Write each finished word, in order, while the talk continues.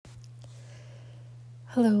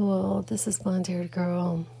Hello, all. This is Blonde Haired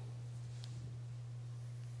Girl.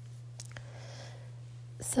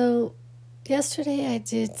 So, yesterday I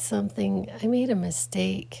did something, I made a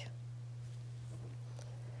mistake.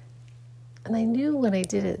 And I knew when I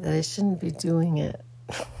did it that I shouldn't be doing it.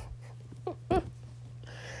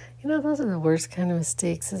 Those are the worst kind of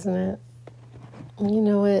mistakes, isn't it? And you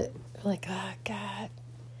know it. You're like, oh, God.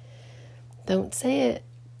 Don't say it.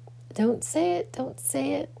 Don't say it. Don't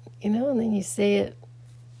say it. And then you say it.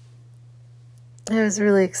 I was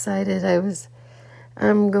really excited.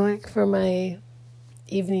 I'm going for my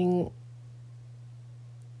evening,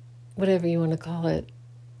 whatever you want to call it.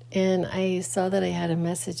 And I saw that I had a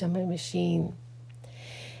message on my machine.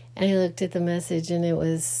 And I looked at the message, and it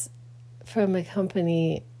was from a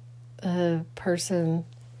company, a person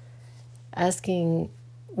asking,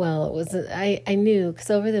 I knew, because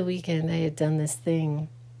over the weekend I had done this thing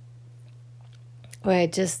where I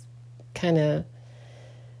just kind of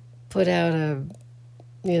put out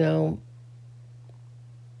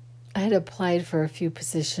I had applied for a few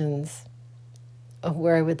positions of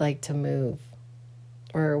where I would like to move,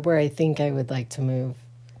 or where I think I would like to move,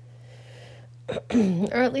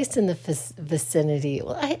 or at least in the vicinity.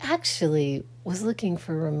 Well, I actually was looking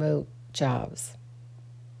for remote jobs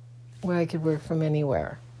where I could work from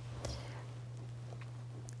anywhere.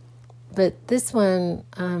 But this one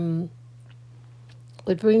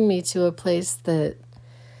would bring me to a place that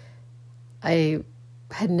I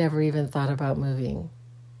had never even thought about moving,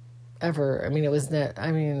 ever.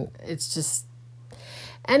 It's just...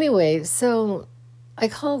 Anyway, so I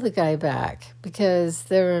called the guy back because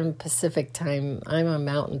they're in Pacific time. I'm on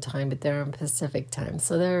Mountain time, but they're on Pacific time.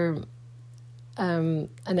 So they're an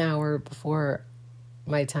hour before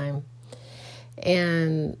my time.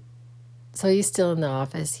 And so he's still in the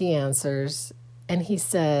office. He answers, and he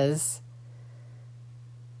says,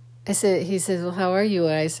 well, how are you?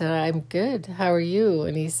 And I said, I'm good. How are you?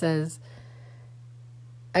 And he says,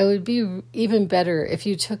 I would be even better if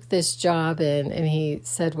you took this job in. And he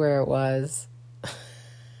said where it was.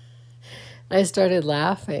 I started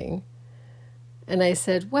laughing. And I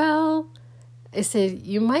said,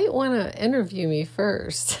 you might want to interview me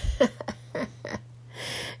first.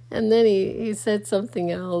 And then he said something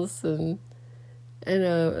else. And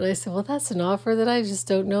I said, well, that's an offer that I just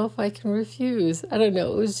don't know if I can refuse. I don't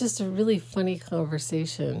know. It was just a really funny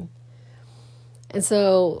conversation. And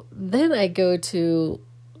so then I go to,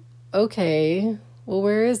 okay, well,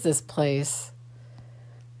 where is this place?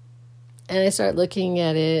 And I start looking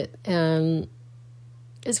at it, and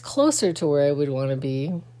it's closer to where I would want to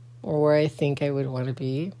be, or where I think I would want to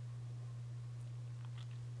be.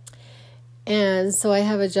 And so I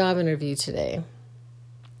have a job interview today.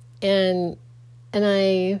 And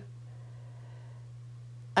I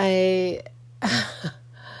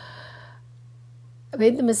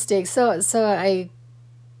made the mistake. So I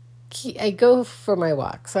go for my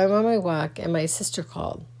walk. So I'm on my walk, and my sister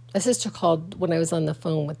called. My sister called when I was on the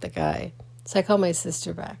phone with the guy. So I called my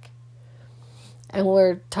sister back. And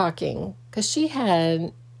we're talking, because she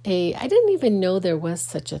had I didn't even know there was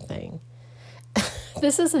such a thing.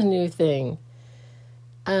 This is a new thing.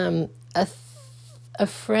 A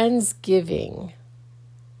Friendsgiving.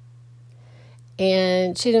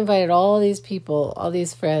 And she'd invited all these people, all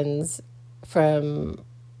these friends from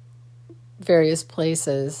various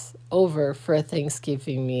places over for a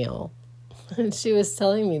Thanksgiving meal. And she was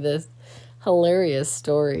telling me this hilarious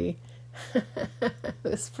story. It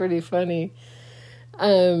was pretty funny.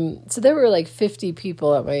 So there were like 50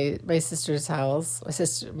 people at my sister's house.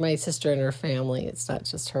 My sister and her family. It's not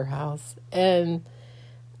just her house. And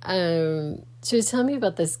she was telling me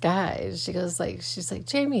about this guy. She's like,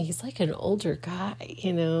 Jamie, he's like an older guy,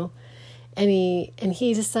 and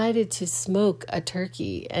he decided to smoke a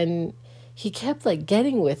turkey, and he kept like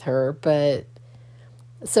getting with her, but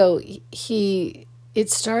so it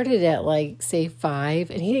started at like say 5,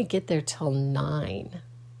 and he didn't get there till 9.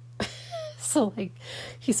 So like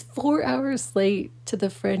he's 4 hours late to the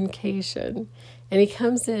friendcation, and he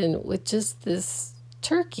comes in with just this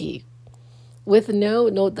turkey with no,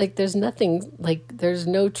 like there's nothing, like there's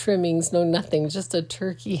no trimmings, no nothing, just a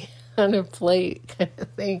turkey on a plate kind of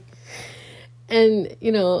thing. And,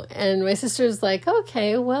 and my sister's like,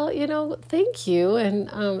 okay, well, thank you. And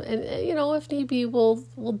if need be, we'll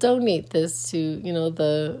donate this to,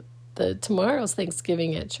 the tomorrow's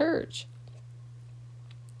Thanksgiving at church.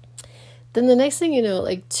 Then the next thing you know,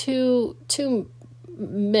 like two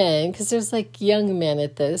men, because there's like young men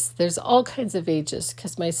at this. There's all kinds of ages,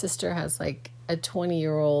 because my sister has like a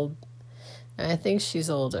 20-year-old, and I think she's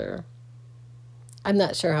older. I'm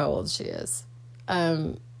not sure how old she is.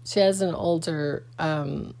 She has an older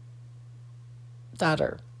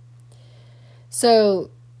daughter.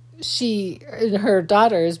 So her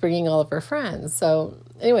daughter is bringing all of her friends. So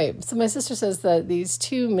anyway, so my sister says that these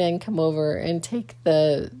two men come over and take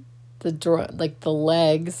the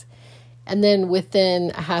legs, and then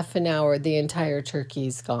within a half an hour, the entire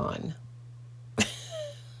turkey's gone.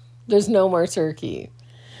 There's no more turkey.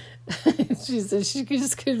 She said she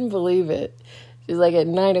just couldn't believe it. She's like, at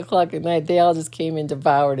 9:00 at night, they all just came and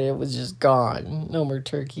devoured it. It was just gone. No more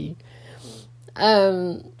turkey.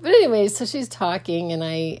 But anyway, so she's talking, and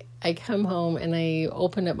I come home and I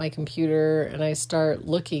open up my computer and I start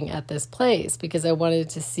looking at this place because I wanted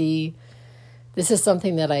to see, this is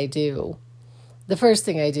something that I do. The first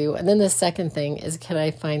thing I do. And then the second thing is, can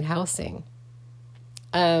I find housing?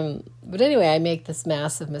 But anyway, I make this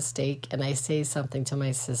massive mistake and I say something to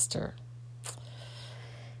my sister.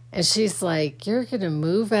 And she's like, "You're going to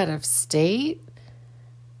move out of state?"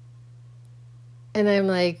 And I'm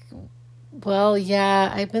like, "Well,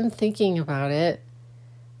 yeah, I've been thinking about it."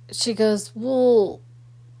 She goes, "Well,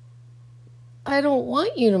 I don't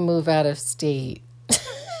want you to move out of state."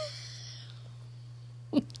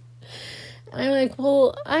 And I'm like,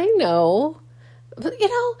 "Well, I know, but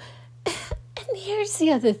and here's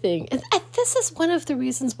the other thing. And this is one of the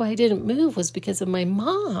reasons why I didn't move, was because of my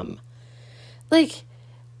mom. Like,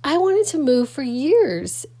 I wanted to move for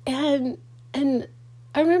years. And I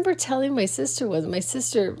remember telling my sister,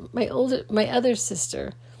 my other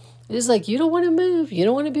sister, it was like, "You don't want to move. You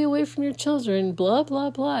don't want to be away from your children, blah, blah,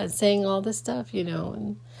 blah," and saying all this stuff,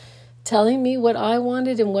 and telling me what I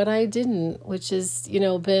wanted and what I didn't, which has,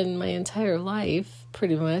 been my entire life,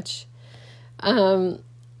 pretty much. But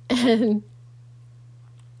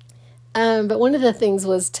one of the things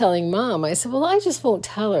was telling Mom. I said, "Well, I just won't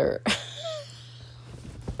tell her."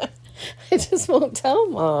 I just won't tell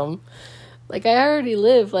Mom. Like, I already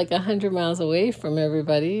live 100 miles away from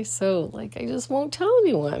everybody. So, I just won't tell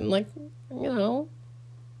anyone.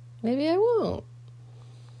 Maybe I won't.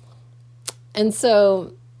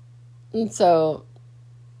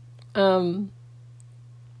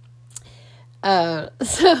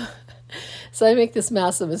 So I make this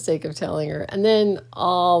massive mistake of telling her. And then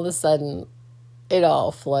all of a sudden, it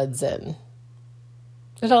all floods in.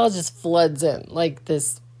 It all just floods in like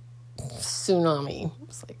this tsunami.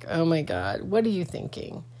 It's like, "Oh my God, what are you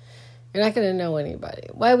thinking? You're not going to know anybody.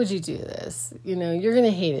 Why would you do this? You're going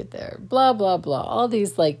to hate it there. Blah, blah, blah." All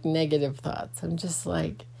these negative thoughts. I'm just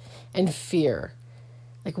and fear.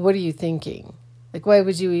 What are you thinking? Why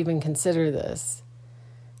would you even consider this?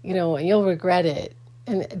 And you'll regret it.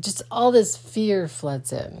 And just all this fear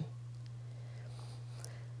floods in.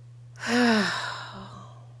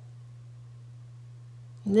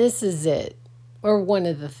 This is it. Or one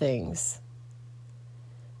of the things.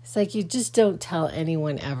 It's you just don't tell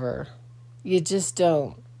anyone ever. You just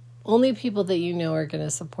don't. Only people that you know are going to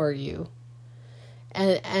support you.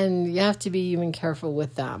 And you have to be even careful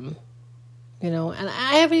with them. And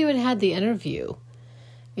I haven't even had the interview.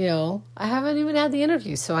 I haven't even had the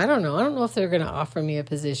interview, so I don't know. I don't know if they're going to offer me a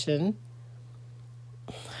position.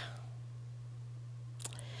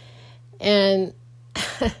 And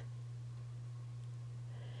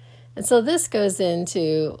and so this goes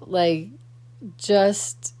into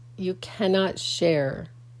just, you cannot share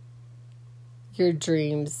your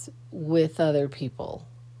dreams with other people,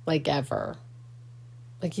 ever.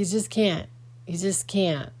 You just can't. You just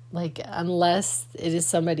can't. Unless it is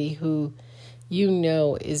somebody who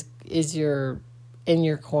is in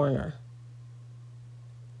your corner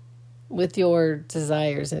with your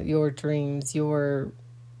desires and your dreams, where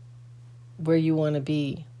you want to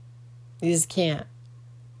be. You just can't.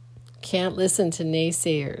 Can't listen to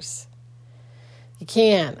naysayers. You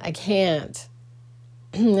can't. I can't.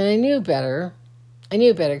 And I knew better.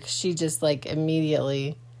 Because she just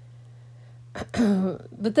immediately.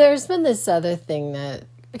 But there's been this other thing that,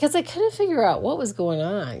 because I couldn't figure out what was going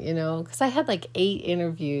on, because I had 8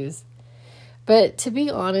 interviews. But to be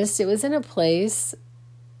honest, it was in a place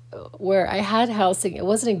where I had housing. It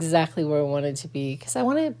wasn't exactly where I wanted to be, because I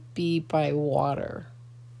want to be by water.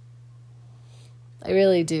 I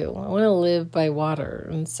really do. I want to live by water.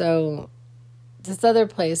 And so this other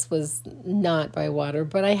place was not by water,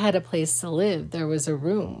 but I had a place to live. There was a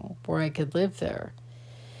room where I could live there.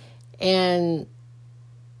 And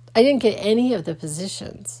I didn't get any of the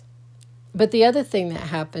positions. But the other thing that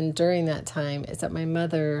happened during that time is that my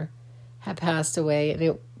mother had passed away.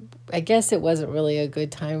 And I guess it wasn't really a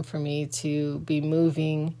good time for me to be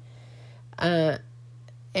moving.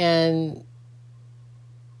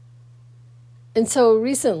 And so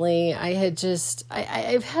recently I had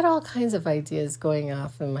I've had all kinds of ideas going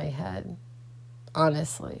off in my head,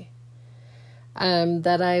 honestly,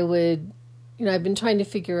 that I would, I've been trying to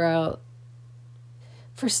figure out,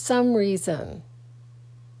 for some reason,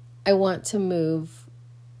 I want to move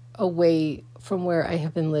away from where I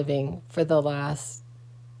have been living for the last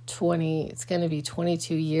it's going to be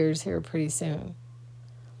 22 years here pretty soon.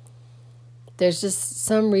 There's just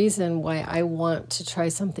some reason why I want to try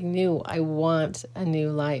something new. I want a new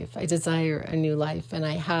life. I desire a new life, and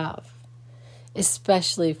I have,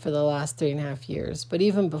 especially for the last 3.5 years. But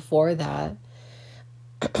even before that,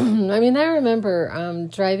 I remember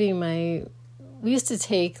driving we used to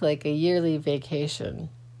take like a yearly vacation.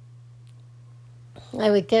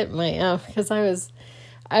 I would get because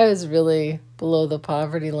I was really below the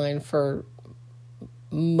poverty line for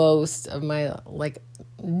most of my,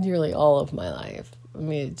 nearly all of my life. I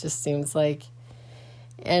mean, it just seems like,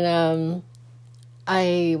 and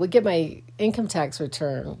I would get my income tax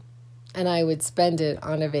return and I would spend it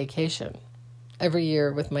on a vacation every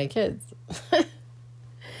year with my kids.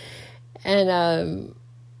 And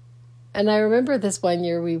I remember this one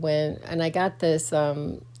year we went and I got this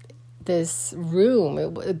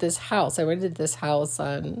room, this house. I rented this house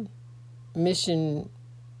on Mission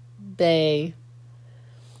Bay,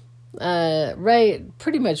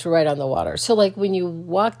 pretty much right on the water. So like when you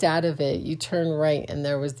walked out of it, you turned right and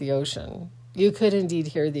there was the ocean. You could indeed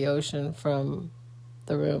hear the ocean from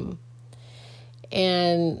the room.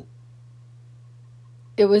 And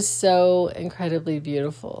it was so incredibly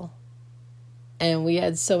beautiful. And we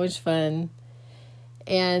had so much fun.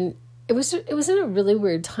 And it was in a really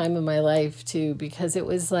weird time of my life too, because it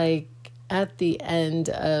was like at the end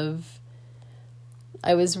of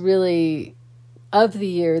the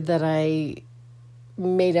year that I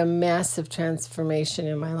made a massive transformation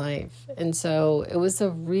in my life. And so it was a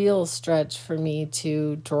real stretch for me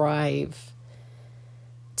to drive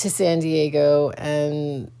to San Diego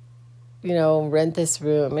and, rent this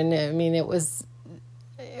room. And I mean, it was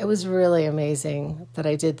really amazing that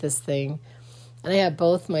I did this thing. And I had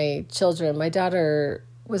both my children. My daughter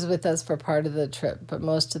was with us for part of the trip, but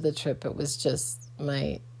most of the trip it was just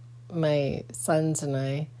my sons and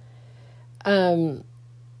I. And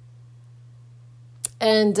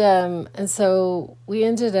so we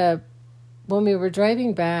ended up, when we were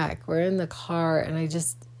driving back, we're in the car and I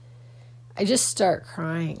just start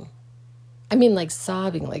crying. I mean, like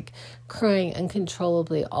sobbing, like crying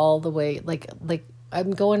uncontrollably all the way. Like I'm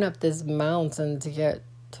going up this mountain to get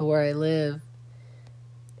to where I live.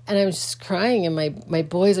 And I'm just crying and my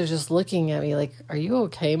boys are just looking at me like, "Are you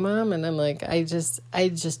okay, Mom?" And I'm like, I just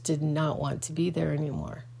did not want to be there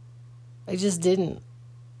anymore. I just didn't.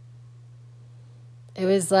 It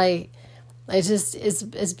was like,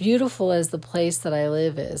 as beautiful as the place that I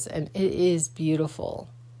live is, and it is beautiful.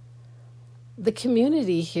 The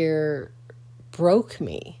community here broke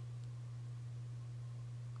me.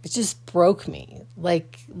 It just broke me.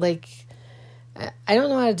 Like I don't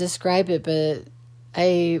know how to describe it, but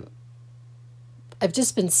I've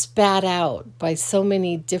just been spat out by so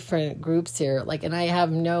many different groups here. And I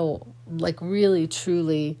have really,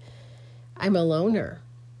 truly, I'm a loner.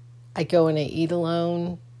 I go and I eat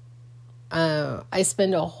alone. I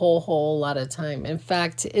spend a whole lot of time. In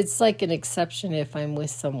fact, it's like an exception if I'm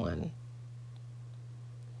with someone.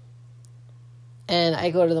 And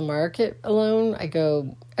I go to the market alone. I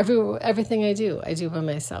go everything I do by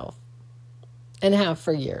myself, and have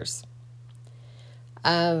for years.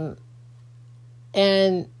 And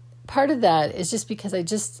part of that is just because I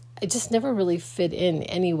just never really fit in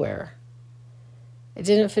anywhere. I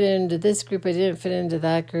didn't fit into this group. I didn't fit into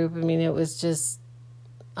that group. I mean, it was just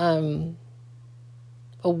a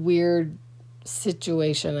weird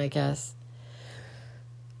situation, I guess.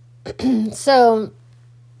 So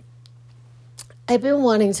I've been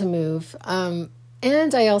wanting to move.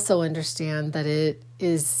 And I also understand that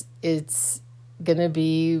it's going to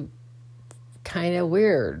be kind of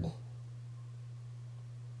weird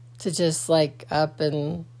to just up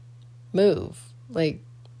and move.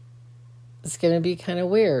 It's going to be kind of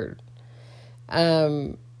weird.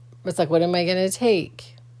 It's like, what am I going to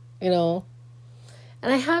take? And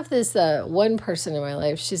I have this one person in my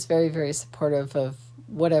life. She's very, very supportive of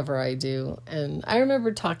whatever I do. And I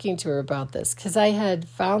remember talking to her about this because I had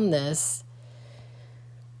found this.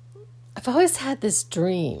 I've always had this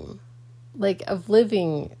dream, of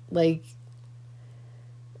living,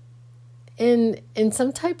 in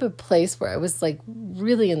some type of place where I was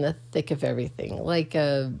really in the thick of everything, like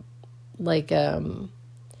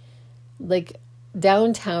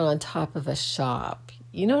downtown on top of a shop.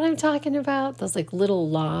 You know what I'm talking about? Those little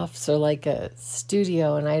lofts or a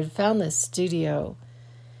studio. And I had found this studio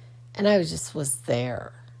and I was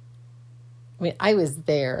there. I mean, I was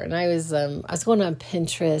there and I was going on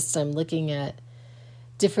Pinterest. I'm looking at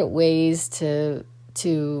different ways to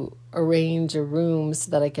arrange a room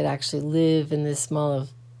so that I could actually live in this small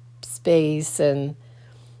space. And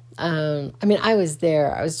I was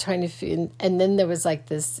there. I was trying to, and then there was like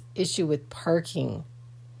this issue with parking,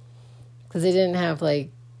 because they didn't have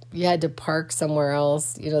you had to park somewhere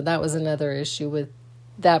else. That was another issue with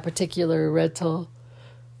that particular rental.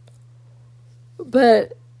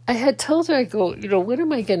 But I had told her, I go, what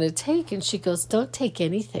am I going to take? And she goes, don't take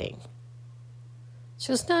anything. She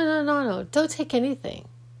goes, no, don't take anything.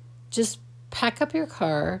 Just pack up your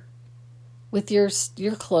car with your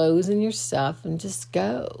clothes and your stuff and just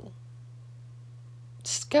go.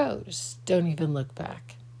 Just go. Just don't even look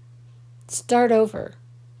back. Start over.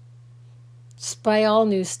 Just buy all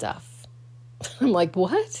new stuff. I'm like,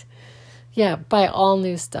 what? Yeah, buy all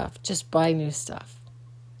new stuff. Just buy new stuff.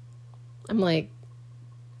 I'm like,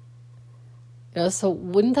 so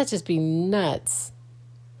wouldn't that just be nuts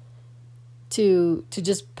to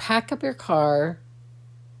just pack up your car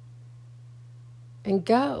and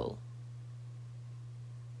go?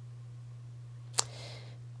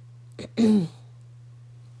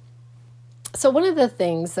 So one of the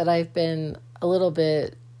things that has been a little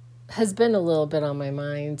bit on my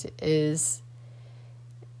mind is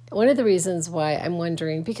one of the reasons why I'm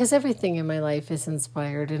wondering, because everything in my life is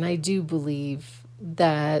inspired, and I do believe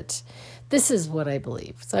that this is what I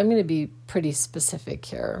believe. So I'm going to be pretty specific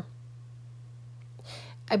here.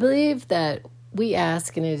 I believe that we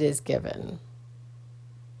ask and it is given.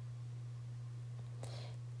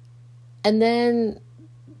 And then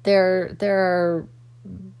there are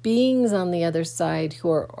beings on the other side who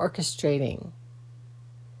are orchestrating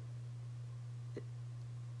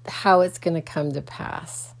how it's going to come to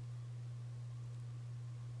pass.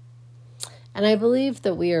 And I believe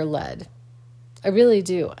that we are led. I really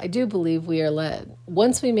do. I do believe we are led.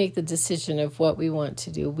 Once we make the decision of what we want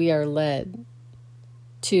to do, we are led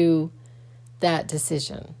to that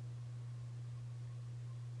decision.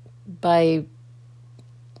 So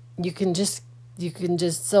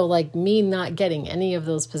like me not getting any of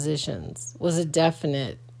those positions was a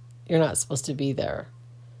definite, you're not supposed to be there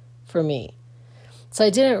for me. So I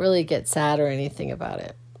didn't really get sad or anything about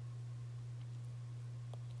it.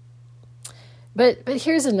 But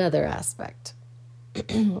here's another aspect.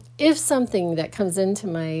 If something that comes into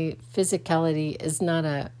my physicality is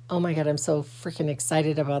not oh my God, I'm so freaking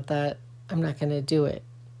excited about that, I'm not going to do it.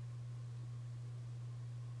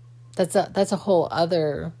 That's a whole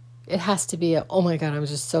other, it has to be oh my God, I'm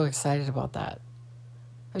just so excited about that.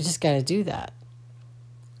 I've just got to do that.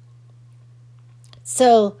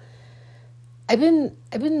 So I've been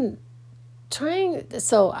trying,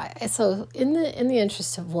 so in the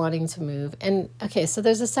interest of wanting to move, and okay, so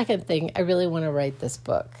there's a second thing. I really want to write this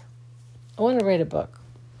book. I want to write a book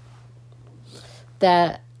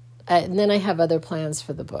and then I have other plans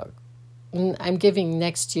for the book. And I'm giving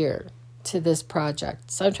next year to this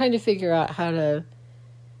project. So I'm trying to figure out how to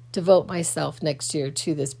devote myself next year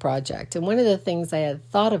to this project. And one of the things I had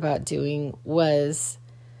thought about doing was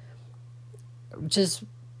just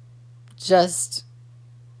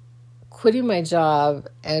quitting my job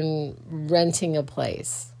and renting a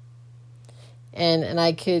place. And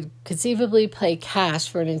I could conceivably pay cash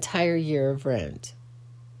for an entire year of rent.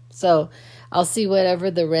 So I'll see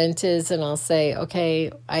whatever the rent is and I'll say,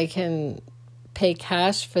 okay, I can pay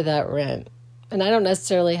cash for that rent. And I don't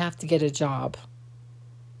necessarily have to get a job.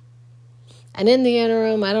 And in the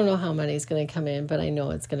interim, I don't know how money's going to come in, but I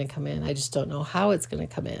know it's going to come in. I just don't know how it's going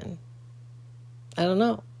to come in. I don't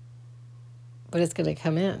know. But it's going to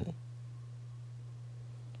come in.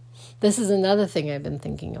 This is another thing I've been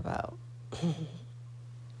thinking about.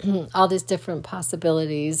 All these different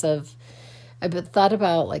possibilities I've thought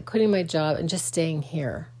about like quitting my job and just staying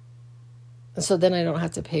here. And so then I don't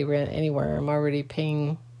have to pay rent anywhere. I'm already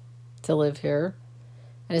paying to live here.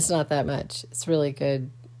 And it's not that much. It's really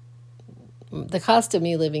good. The cost of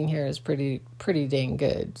me living here is pretty dang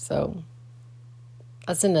good. So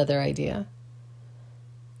that's another idea.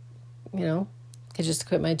 Could just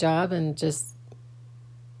quit my job and just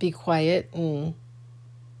be quiet and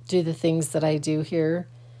do the things that I do here.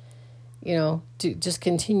 Just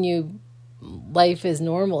continue life as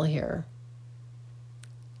normal here.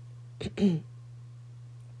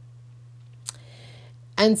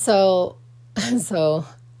 And so,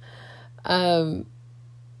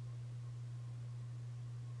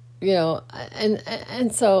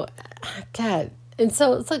 God, and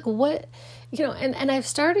so it's like, what, and I've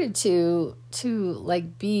started to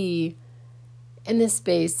like be in this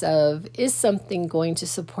space of, is something going to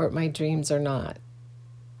support my dreams or not?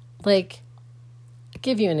 Like, I'll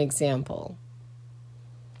give you an example.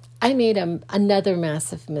 I made another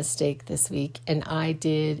massive mistake this week, and I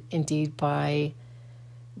did indeed buy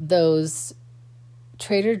those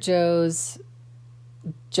Trader Joe's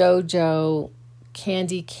JoJo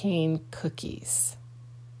candy cane cookies.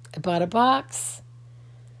 I bought a box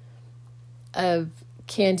of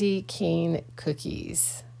candy cane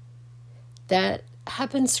cookies that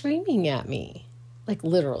have been screaming at me. Like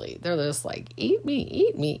literally, they're just like, eat me,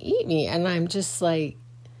 eat me, eat me. And I'm just like,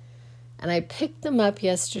 and I picked them up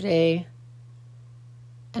yesterday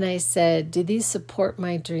and I said, do these support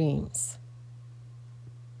my dreams?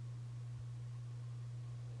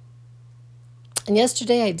 And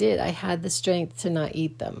yesterday I did. I had the strength to not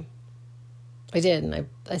eat them. I did, and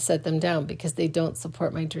I set them down because they don't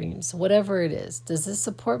support my dreams. Whatever it is, does this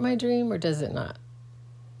support my dream or does it not?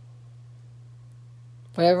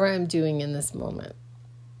 Whatever I'm doing in this moment.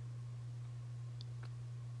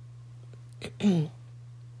 And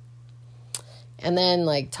then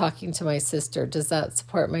like talking to my sister, does that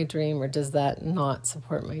support my dream or does that not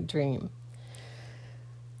support my dream?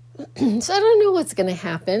 So I don't know what's going to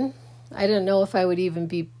happen. I don't know if I would even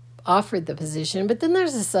be offered the position. But then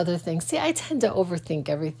there's this other thing. See, I tend to overthink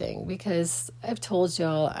everything because I've told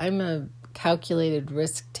y'all I'm a calculated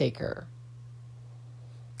risk taker.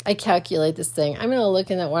 I calculate this thing. I'm going to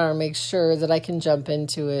look in that water and make sure that I can jump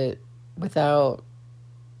into it without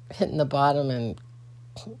hitting the bottom and,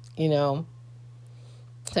 so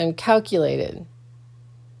I'm calculated.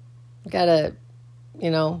 Gotta,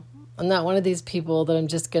 I'm not one of these people that I'm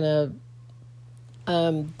just going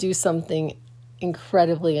to do something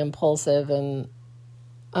incredibly impulsive and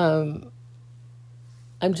I'm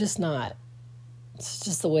just not. It's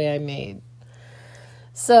just the way I'm made.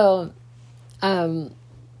 So, God,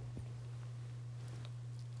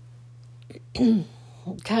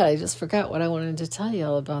 I just forgot what I wanted to tell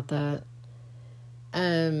y'all about that.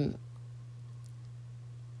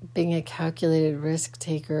 Being a calculated risk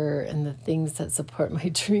taker and the things that support my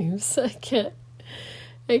dreams. I can't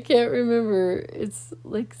remember. It's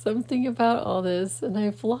like something about all this and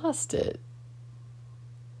I've lost it.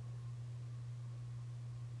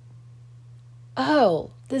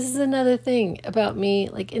 Oh, this is another thing about me,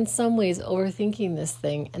 like in some ways overthinking this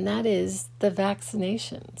thing, and that is the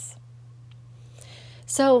vaccinations.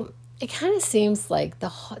 So it kind of seems like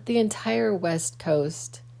the entire West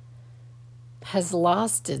Coast has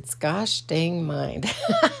lost its gosh dang mind.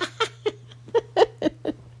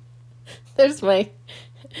 There's my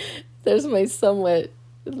somewhat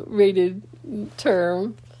rated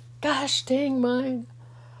term. Gosh dang mind.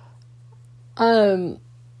 And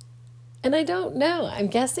I don't know. I'm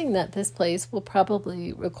guessing that this place will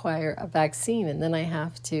probably require a vaccine, and then I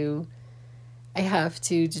have to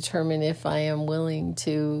determine if I am willing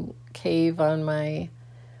to cave on my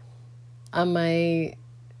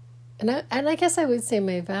and I guess I would say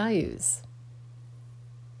my values.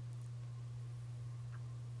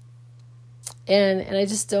 And I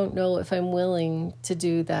just don't know if I'm willing to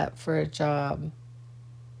do that for a job.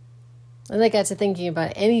 And I got to thinking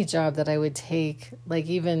about any job that I would take, like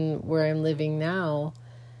even where I'm living now.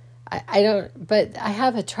 But I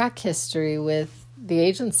have a track history with the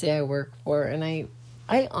agency I work for, and I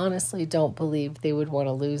honestly don't believe they would want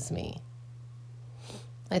to lose me.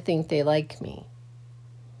 I think they like me.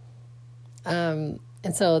 And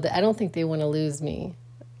so I don't think they want to lose me.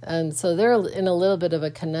 And so they're in a little bit of a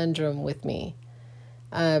conundrum with me.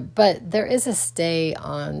 But there is a stay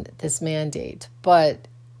on this mandate. But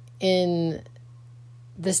in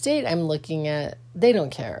the state I'm looking at, they don't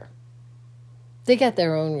care. They got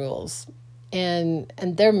their own rules. And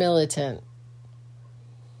they're militant.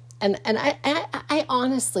 And I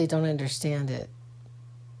honestly don't understand it.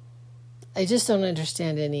 I just don't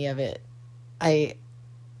understand any of it.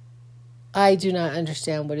 I do not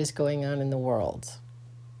understand what is going on in the world.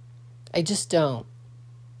 I just don't.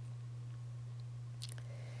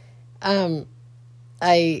 I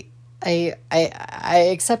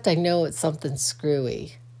except I know it's something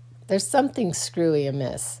screwy. There's something screwy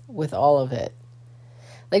amiss with all of it.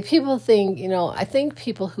 Like people think, I think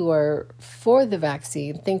people who are for the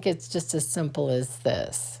vaccine think it's just as simple as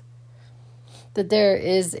this. That there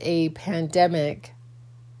is a pandemic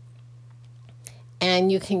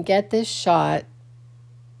and you can get this shot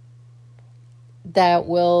that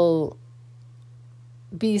will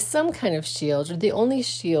be some kind of shield, or the only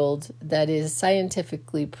shield that is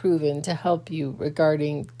scientifically proven to help you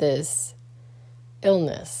regarding this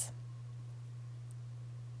illness.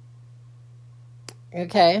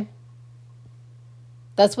 Okay?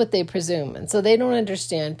 That's what they presume. And so they don't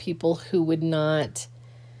understand people who would not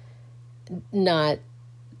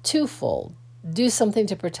twofold do something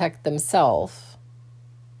to protect themselves,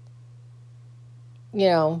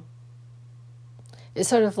 is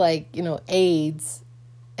sort of like, AIDS,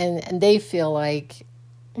 and they feel like,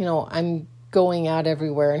 I'm going out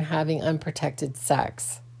everywhere and having unprotected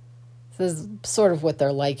sex. So this is sort of what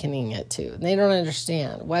they're likening it to. And they don't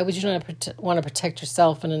understand. Why would you not want to protect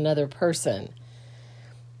yourself and another person?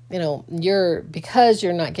 Because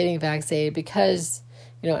you're not getting vaccinated, because,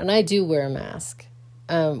 and I do wear a mask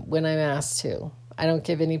when I'm asked to. I don't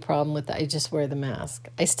give any problem with that. I just wear the mask.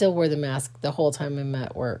 I still wear the mask the whole time I'm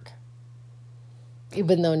at work.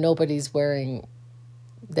 Even though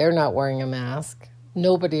they're not wearing a mask.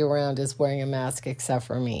 Nobody around is wearing a mask except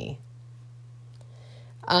for me.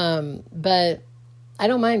 But I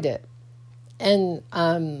don't mind it. And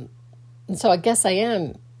so I guess I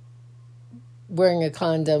am wearing a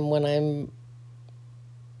condom when I'm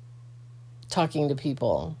talking to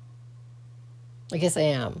people. I guess I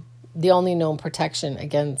am. The only known protection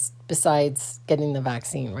besides getting the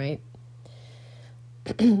vaccine, right?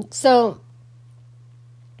 So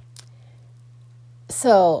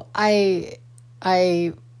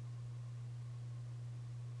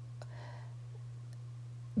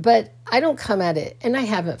but I don't come at it, and I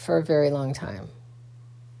haven't for a very long time.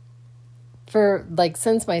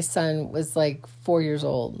 Since my son was 4 years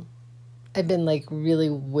old, I've been really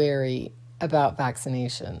wary about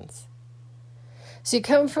vaccinations. So you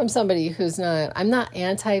come from somebody I'm not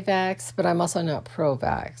anti-vax, but I'm also not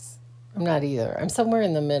pro-vax. I'm not either. I'm somewhere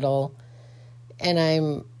in the middle,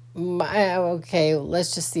 and okay,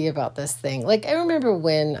 let's just see about this thing. I remember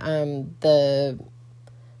when the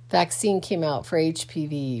vaccine came out for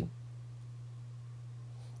HPV,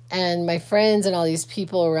 and my friends and all these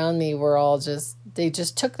people around me were all they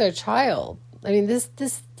just took their child. I mean, this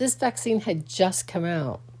vaccine had just come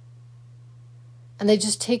out, and they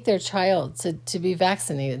just take their child to be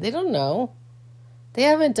vaccinated. They don't know. They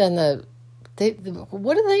haven't done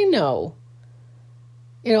what do they know?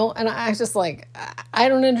 And I was just I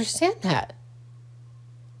don't understand that.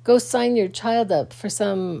 Go sign your child up for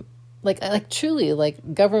some, truly,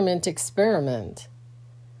 government experiment.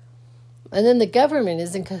 And then the government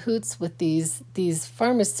is in cahoots with these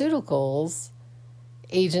pharmaceuticals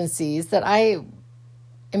agencies that I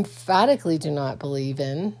emphatically do not believe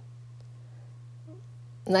in.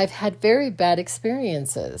 And I've had very bad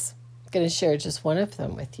experiences. I'm going to share just one of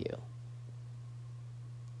them with you.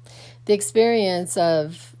 The experience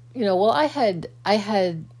of, I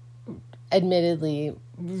had admittedly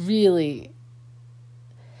really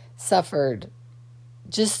suffered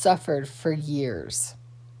for years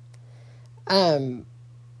with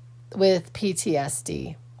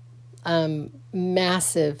PTSD,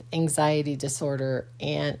 massive anxiety disorder,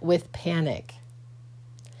 and with panic.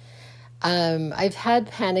 I've had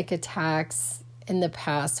panic attacks in the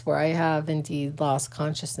past where I have indeed lost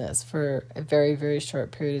consciousness for a very, very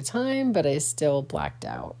short period of time, but I still blacked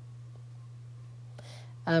out.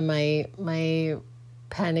 My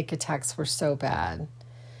panic attacks were so bad.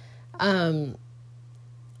 And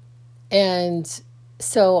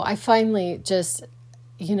so I finally just,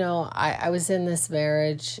 I was in this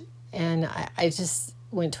marriage, and I just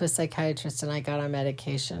went to a psychiatrist and I got on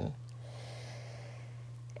medication.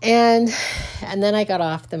 And then I got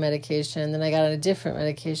off the medication, then I got on a different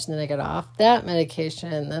medication, then I got off that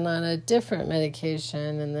medication, then on a different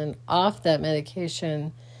medication, and then off that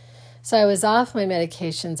medication. So I was off my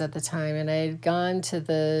medications at the time, and I had gone to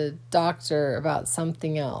the doctor about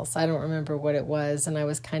something else. I don't remember what it was, and I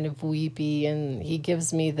was kind of weepy, and he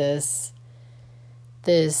gives me this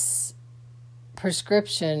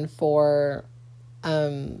prescription for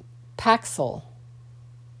Paxil.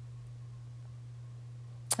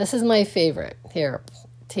 This is my favorite. Here,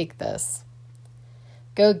 take this.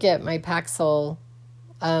 Go get my Paxil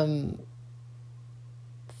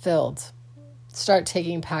filled. Start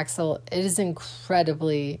taking Paxil. It is an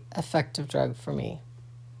incredibly effective drug for me.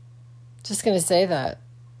 Just going to say that.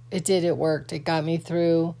 It worked. It got me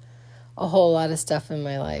through a whole lot of stuff in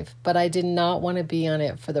my life. But I did not want to be on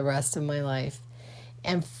it for the rest of my life.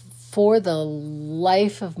 And for the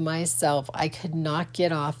life of myself, I could not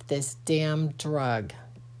get off this damn drug.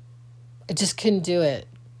 I just couldn't do it.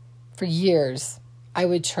 For years, I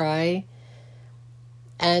would try.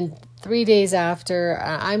 And 3 days after,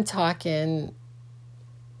 I'm talking,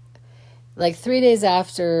 3 days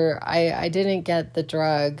after I didn't get the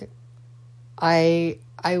drug, I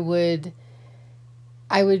would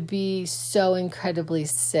be so incredibly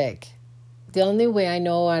sick. The only way I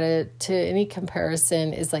know how to any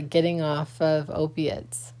comparison is getting off of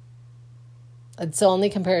opiates. It's the only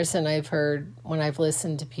comparison I've heard when I've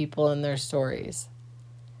listened to people and their stories.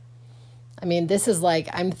 I mean, this is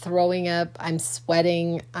I'm throwing up, I'm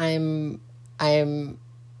sweating, I'm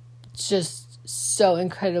just so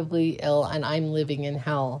incredibly ill and I'm living in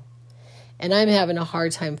hell. And I'm having a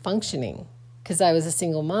hard time functioning because I was a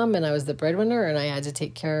single mom and I was the breadwinner and I had to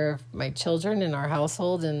take care of my children and our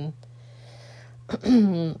household. And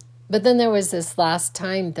but then there was this last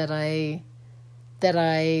time that I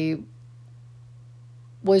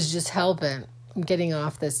was just hell-bent on getting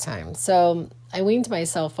off this time. So I weaned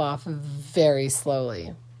myself off very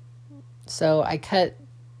slowly. So I cut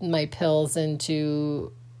my pills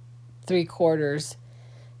into 3/4.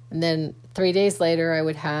 And then 3 days later, I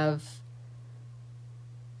would have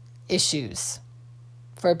issues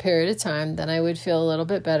for a period of time. Then I would feel a little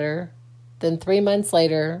bit better. Then 3 months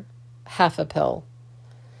later, half a pill.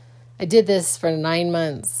 I did this for 9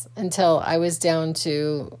 months until I was down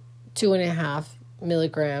to 2.5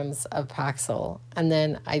 milligrams of Paxil. And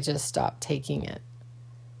then I just stopped taking it.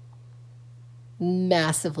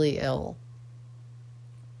 Massively ill.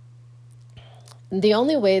 The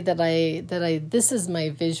only way that this is my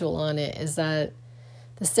visual on it, is that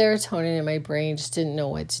the serotonin in my brain just didn't know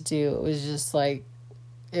what to do. It was just like,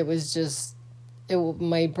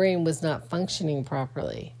 my brain was not functioning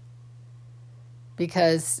properly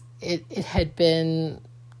because it had been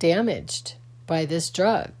damaged by this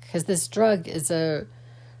drug. Because this drug is a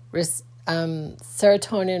serotonin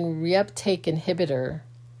reuptake inhibitor.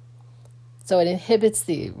 So it inhibits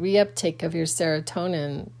the reuptake of your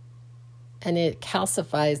serotonin, and it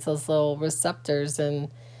calcifies those little receptors, and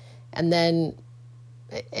then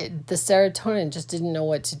the serotonin just didn't know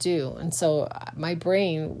what to do. And so my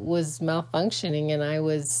brain was malfunctioning, and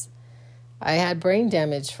I had brain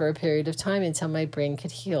damage for a period of time until my brain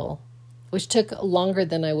could heal, which took longer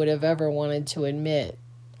than I would have ever wanted to admit.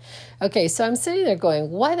 Okay, so I'm sitting there going,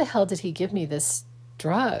 why the hell did he give me this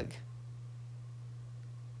drug?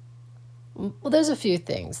 Well, there's a few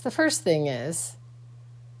things. The first thing is,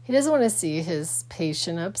 he doesn't want to see his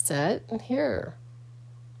patient upset. And here,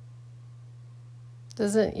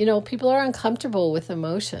 people are uncomfortable with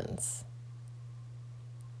emotions.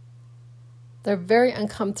 They're very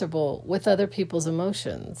uncomfortable with other people's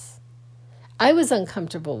emotions. I was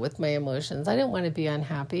uncomfortable with my emotions. I didn't want to be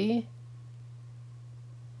unhappy.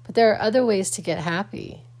 But there are other ways to get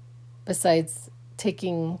happy besides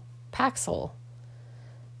taking Paxil.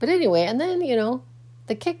 But anyway, and then,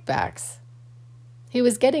 the kickbacks. He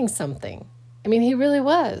was getting something. I mean, he really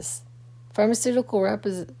was. Pharmaceutical rep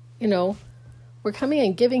is, we're coming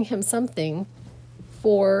and giving him something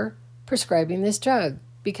for prescribing this drug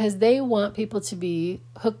because they want people to be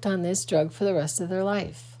hooked on this drug for the rest of their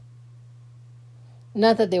life.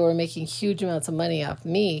 Not that they were making huge amounts of money off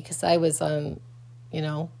me, because I was on,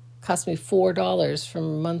 cost me $4 from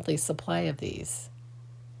a monthly supply of these.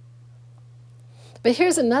 But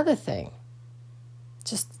here's another thing.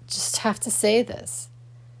 Just have to say this.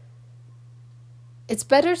 It's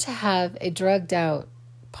better to have a drugged out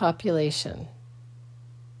population.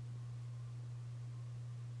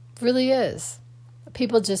 It really is.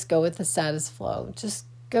 People just go with the status flow. Just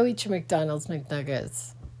go eat your McDonald's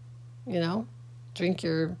McNuggets. Drink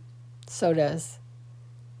your sodas.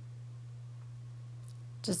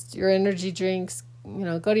 Just your energy drinks.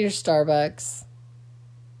 Go to your Starbucks.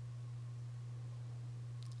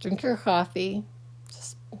 Drink your coffee.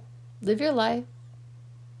 Just live your life.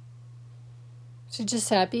 So you're just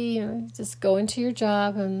happy, just go into your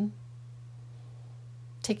job and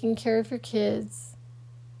taking care of your kids,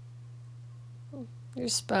 your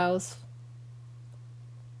spouse.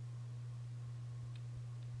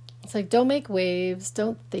 It's like, don't make waves,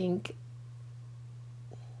 don't think,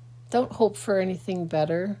 don't hope for anything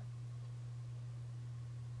better.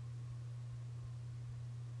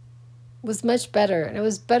 It was much better, and it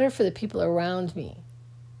was better for the people around me.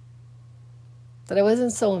 That I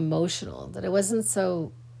wasn't so emotional, that I wasn't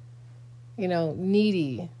so,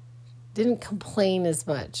 needy, didn't complain as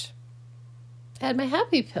much. I had my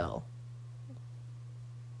happy pill.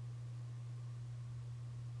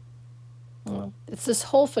 Well, it's this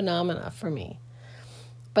whole phenomena for me.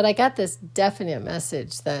 But I got this definite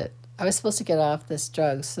message that I was supposed to get off this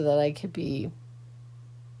drug so that I could be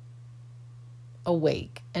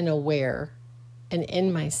awake and aware and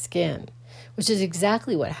in my skin, which is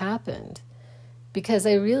exactly what happened. Because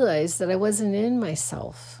I realized that I wasn't in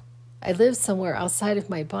myself. I lived somewhere outside of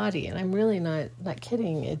my body, and I'm really not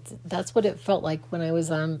kidding. That's what it felt like when I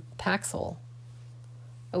was on Paxil.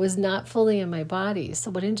 I was not fully in my body.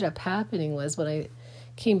 So what ended up happening was when I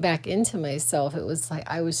came back into myself, it was like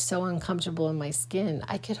I was so uncomfortable in my skin.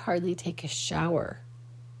 I could hardly take a shower.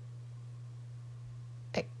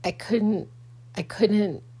 I couldn't,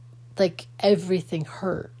 everything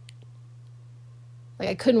hurt.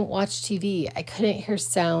 I couldn't watch TV. I couldn't hear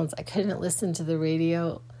sounds. I couldn't listen to the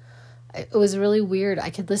radio. It was really weird. I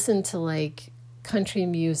could listen to like country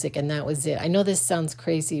music and that was it. I know this sounds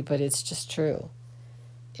crazy, but it's just true.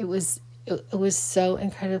 It was so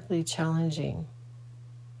incredibly challenging.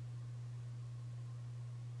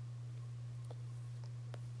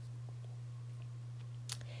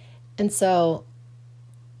 And so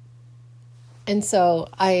and so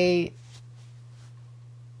I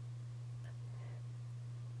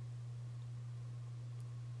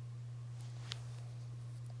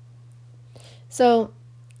so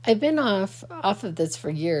I've been off of this for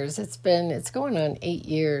years. It's going on 8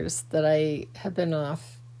 years that I have been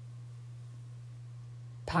off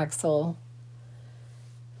Paxil,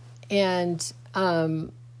 and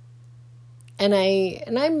I'm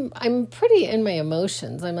pretty in my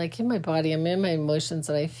emotions. I'm like in my body. I'm in my emotions,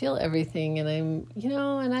 and I feel everything. And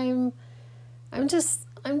I'm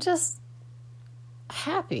just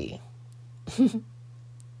happy.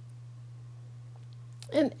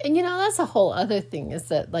 And that's a whole other thing, is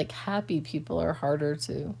that like happy people are harder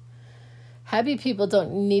to. Happy people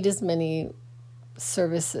don't need as many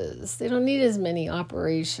services. They don't need as many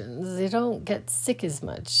operations. They don't get sick as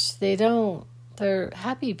much. They're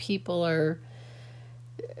happy people are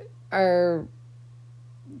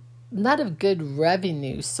not a good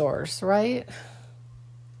revenue source, right?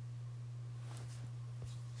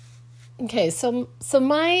 Okay, so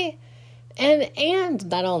my and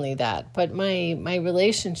not only that, but my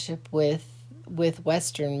relationship with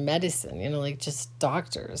Western medicine, like just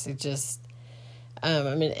doctors.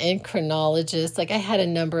 I'm an endocrinologist. Like I had a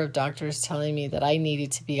number of doctors telling me that I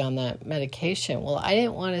needed to be on that medication. Well, I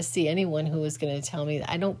didn't want to see anyone who was going to tell me that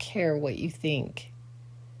I don't care what you think.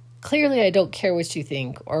 Clearly, I don't care what you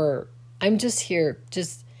think, or I'm just here.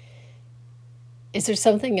 Is there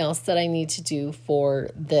something else that I need to do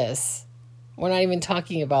for this? We're not even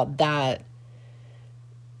talking about that.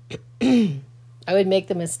 I would make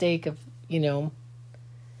the mistake of,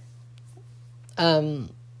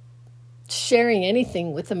 sharing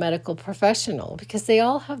anything with a medical professional, because they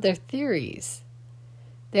all have their theories.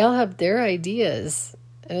 They all have their ideas.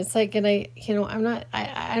 And it's like, and I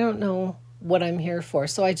don't know what I'm here for.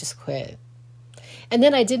 So I just quit. And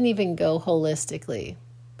then I didn't even go holistically,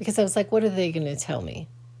 because I was like, what are they going to tell me?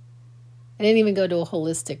 I didn't even go to a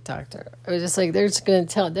holistic doctor. I was just like, they're just going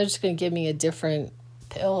to give me a different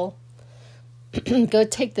pill. Go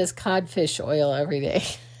take this codfish oil every day.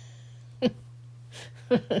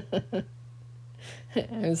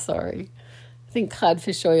 I'm sorry. I think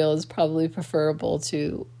codfish oil is probably preferable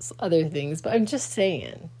to other things, but I'm just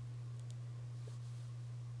saying.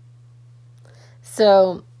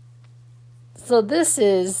 So this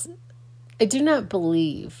is, I do not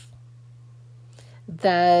believe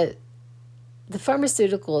that the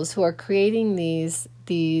pharmaceuticals who are creating these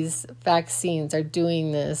vaccines are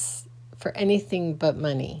doing this for anything but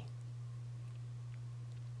money.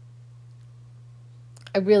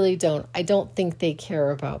 I really don't. I don't think they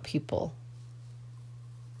care about people.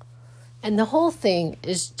 And the whole thing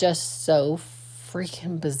is just so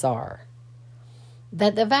freaking bizarre.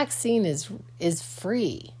 That the vaccine is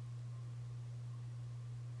free.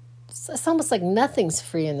 It's almost like nothing's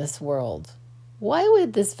free in this world. Why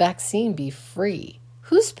would this vaccine be free?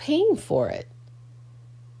 Who's paying for it?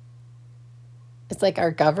 It's like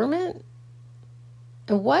our government?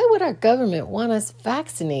 And why would our government want us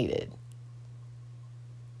vaccinated?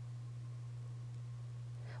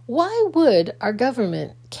 Why would our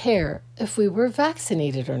government care if we were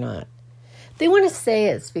vaccinated or not? They want to say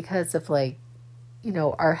it's because of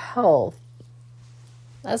our health.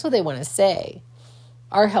 That's what they want to say.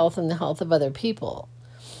 Our health and the health of other people.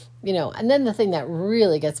 And then the thing that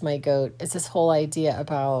really gets my goat is this whole idea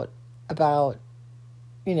about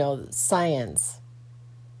science.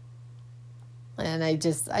 And I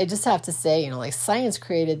just have to say, science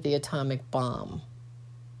created the atomic bomb.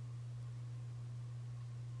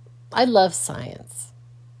 I love science.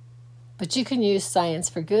 But you can use science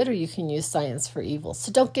for good or you can use science for evil.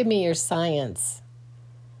 So don't give me your science,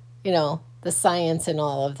 the science in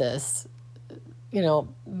all of this,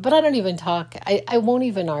 but I don't even talk. I won't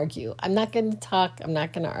even argue. I'm not going to talk. I'm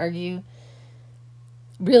not going to argue.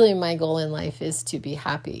 Really, my goal in life is to be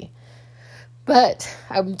happy. But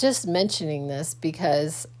I'm just mentioning this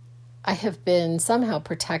because I have been somehow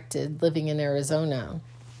protected living in Arizona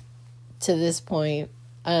to this point.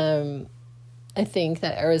 I think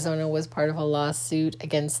that Arizona was part of a lawsuit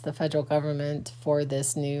against the federal government for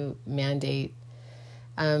this new mandate.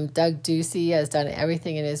 Doug Ducey has done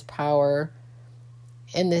everything in his power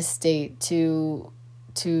in this state to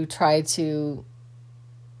try to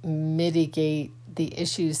mitigate the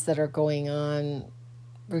issues that are going on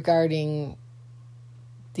regarding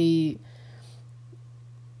the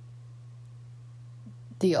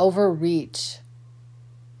the overreach.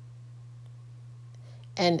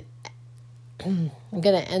 And I'm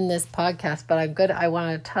going to end this podcast, but I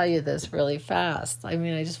want to tell you this really fast. I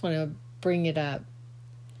mean, I just want to bring it up.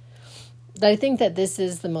 But I think that this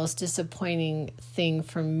is the most disappointing thing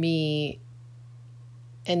for me,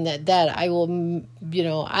 and that I will,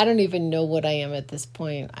 I don't even know what I am at this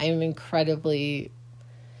point.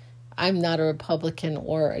 I'm not a Republican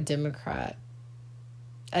or a Democrat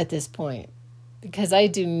at this point, because I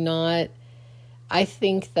think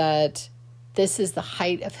that this is the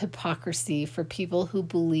height of hypocrisy for people who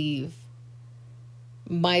believe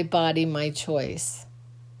my body, my choice.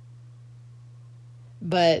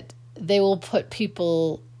 But they will put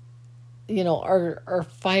people, or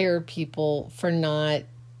fire people for not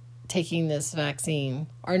taking this vaccine,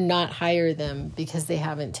 or not hire them because they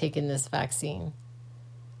haven't taken this vaccine.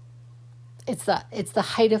 It's the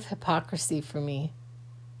height of hypocrisy for me.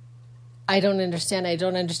 I don't understand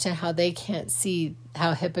how they can't see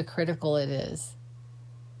how hypocritical it is.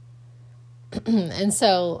 and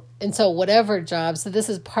so whatever job, so this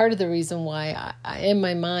is part of the reason why in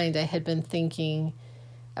my mind I had been thinking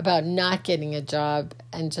about not getting a job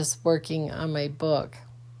and just working on my book,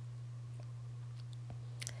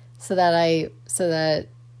 so that I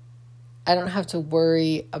don't have to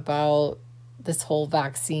worry about this whole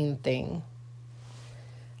vaccine thing.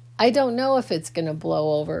 I don't know if it's going to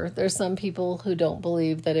blow over. There's some people who don't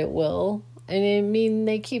believe that it will. And I mean,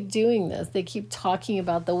 they keep doing this. They keep talking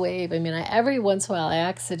about the wave. I mean, every once in a while I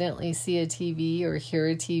accidentally see a TV or hear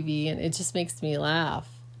a TV, and it just makes me laugh.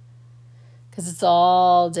 Because it's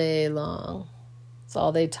all day long. It's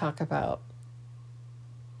all they talk about.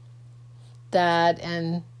 That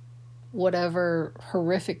and whatever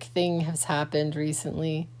horrific thing has happened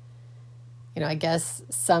recently. I guess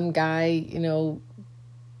some guy,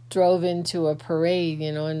 drove into a parade,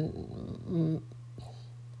 and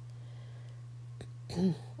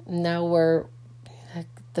now we're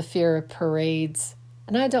the fear of parades.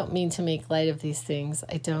 And I don't mean to make light of these things.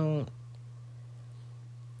 I don't.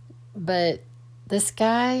 But this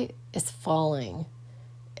guy is falling.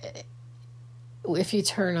 If you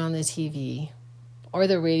turn on the TV or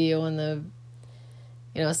the radio and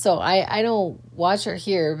so I don't watch or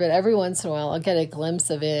hear, but every once in a while I'll get a glimpse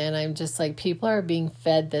of it, and I'm just like, people are being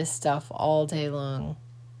fed this stuff all day long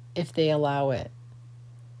if they allow it.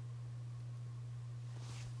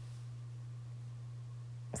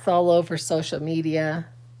 It's all over social media.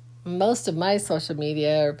 Most of my social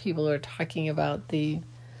media are people who are talking about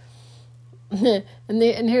and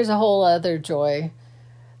here's a whole other joy.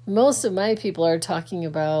 Most of my people are talking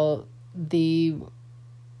about the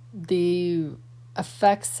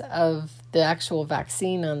effects of the actual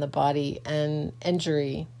vaccine on the body and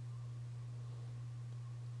injury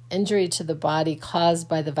to the body caused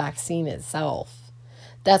by the vaccine itself.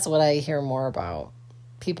 That's what I hear more about.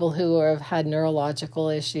 People who have had neurological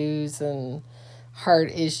issues and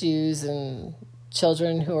heart issues, and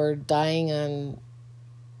children who are dying on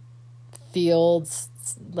fields,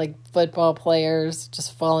 like football players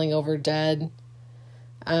just falling over dead.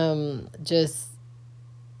 Just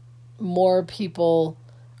more people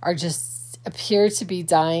appear to be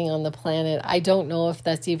dying on the planet. I don't know if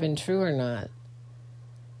that's even true or not.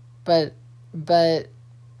 But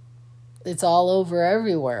it's all over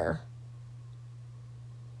everywhere.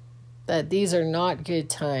 That these are not good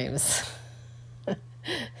times.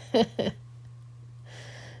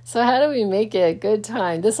 So how do we make it a good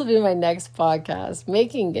time? This will be my next podcast.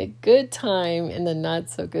 Making a good time in the not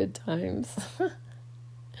so good times.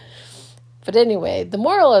 But anyway, the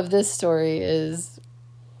moral of this story is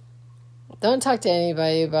don't talk to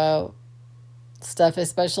anybody about stuff,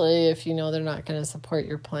 especially if you know they're not going to support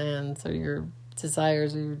your plans or your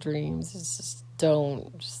desires or your dreams. It's just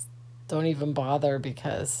don't even bother,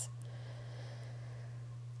 because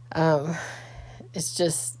it's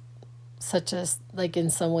just such a, like, in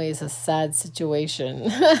some ways, a sad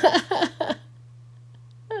situation.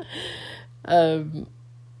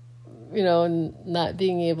 Not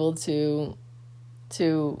being able to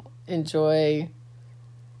enjoy,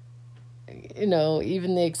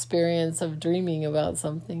 even the experience of dreaming about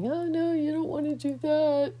something. Oh, no, you don't want to do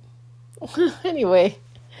that. Anyway,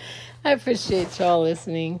 I appreciate y'all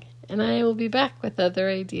listening, and I will be back with other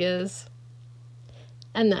ideas.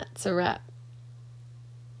 And that's a wrap.